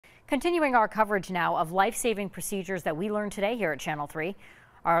Continuing our coverage now of life-saving procedures that we learned today here at Channel 3,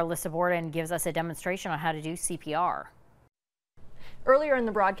 our Alyssa Borden gives us a demonstration on how to do CPR. Earlier in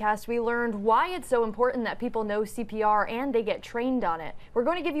the broadcast, we learned why it's so important that people know CPR and they get trained on it. We're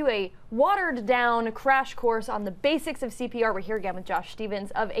going to give you a watered-down crash course on the basics of CPR. We're here again with Josh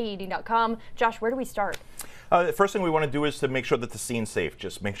Stevens of AED.com. Josh, where do we start? The first thing we want to do is to make sure that the scene's safe.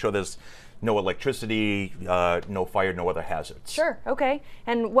 Just make sure there's no electricity, no fire, no other hazards. Sure, okay.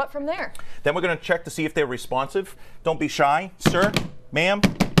 And what from there? Then we're going to check to see if they're responsive. Don't be shy, sir, ma'am.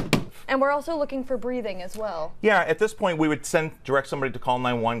 And we're also looking for breathing as well. Yeah, at this point we would direct somebody to call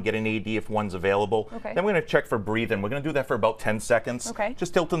 911, get an AED if one's available. Okay. Then we're going to check for breathing. We're going to do that for about 10 seconds. Okay.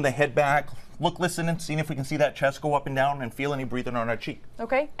 Just tilting the head back, look, listen, and seeing if we can see that chest go up and down and feel any breathing on our cheek.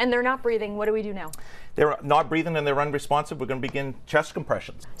 Okay, and they're not breathing. What do we do now? They're not breathing and they're unresponsive. We're going to begin chest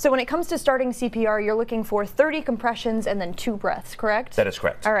compressions. So when it comes to starting CPR, you're looking for 30 compressions and then 2 breaths, correct? That is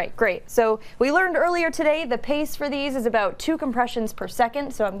correct. All right, great. So we learned earlier today the pace for these is about 2 compressions per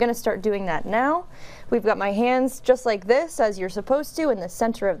second. So I'm going to start doing that now. We've got my hands just like this, as you're supposed to, in the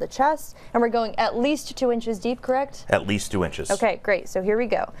center of the chest. And we're going at least 2 inches deep, correct? At least 2 inches. Okay, great. So here we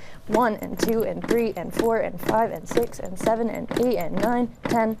go. 1 and 2 and 3 and 4 and 5 and 6 and 7 and 8 and 9,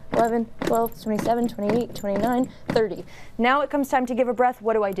 10, 11, 12, 27, 28, 29, 30. Now it comes time to give a breath.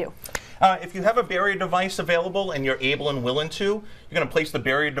 What do I do? If you have a barrier device available and you're able and willing to, you're going to place the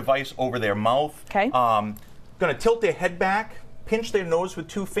barrier device over their mouth. Okay. Going to tilt their head back, pinch their nose with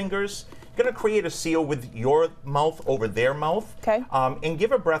 2 fingers. You're going to create a seal with your mouth over their mouth. Okay. And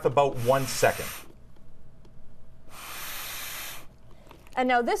give a breath about 1 second. And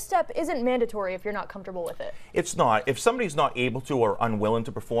now this step isn't mandatory if you're not comfortable with it. It's not. If somebody's not able to or unwilling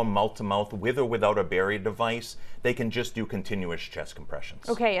to perform mouth-to-mouth with or without a barrier device, they can just do continuous chest compressions.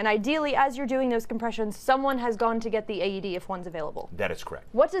 Okay, and ideally, as you're doing those compressions, someone has gone to get the AED if one's available. That is correct.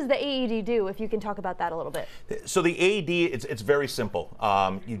 What does the AED do, if you can talk about that a little bit? So the AED, it's very simple.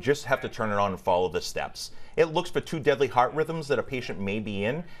 You just have to turn it on and follow the steps. It looks for 2 deadly heart rhythms that a patient may be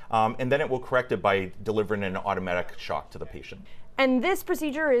in, and then it will correct it by delivering an automatic shock to the patient. And this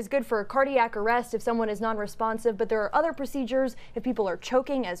procedure is good for cardiac arrest if someone is non-responsive, but there are other procedures if people are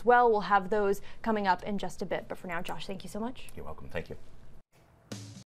choking as well. We'll have those coming up in just a bit. But for now, Josh, thank you so much. You're welcome. Thank you.